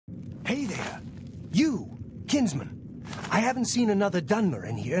Hey there. You, kinsman. I haven't seen another Dunmer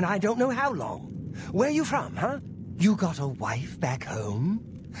in here, and I don't know how long. Where you from, huh? You got a wife back home?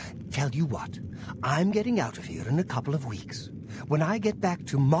 Tell you what, I'm getting out of here in a couple of weeks. When I get back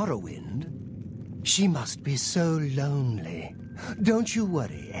to Morrowind, she must be so lonely. Don't you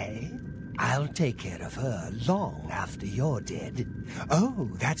worry, eh? I'll take care of her long after you're dead. Oh,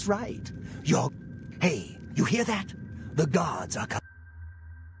 that's right. Hey, you hear that? The guards are coming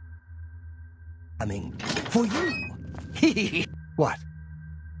for you. What?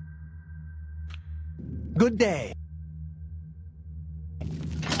 Good day.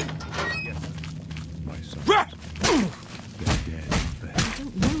 I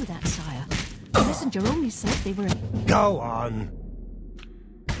don't know that, sire. The messenger only said they were... Go on.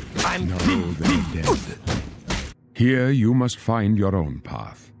 No, they're dead. Here you must find your own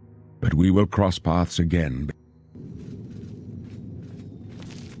path. But we will cross paths again.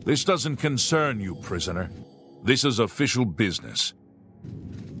 This doesn't concern you, prisoner. This is official business.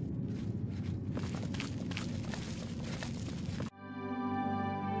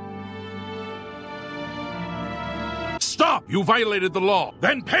 Stop! You violated the law!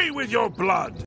 Then pay with your blood!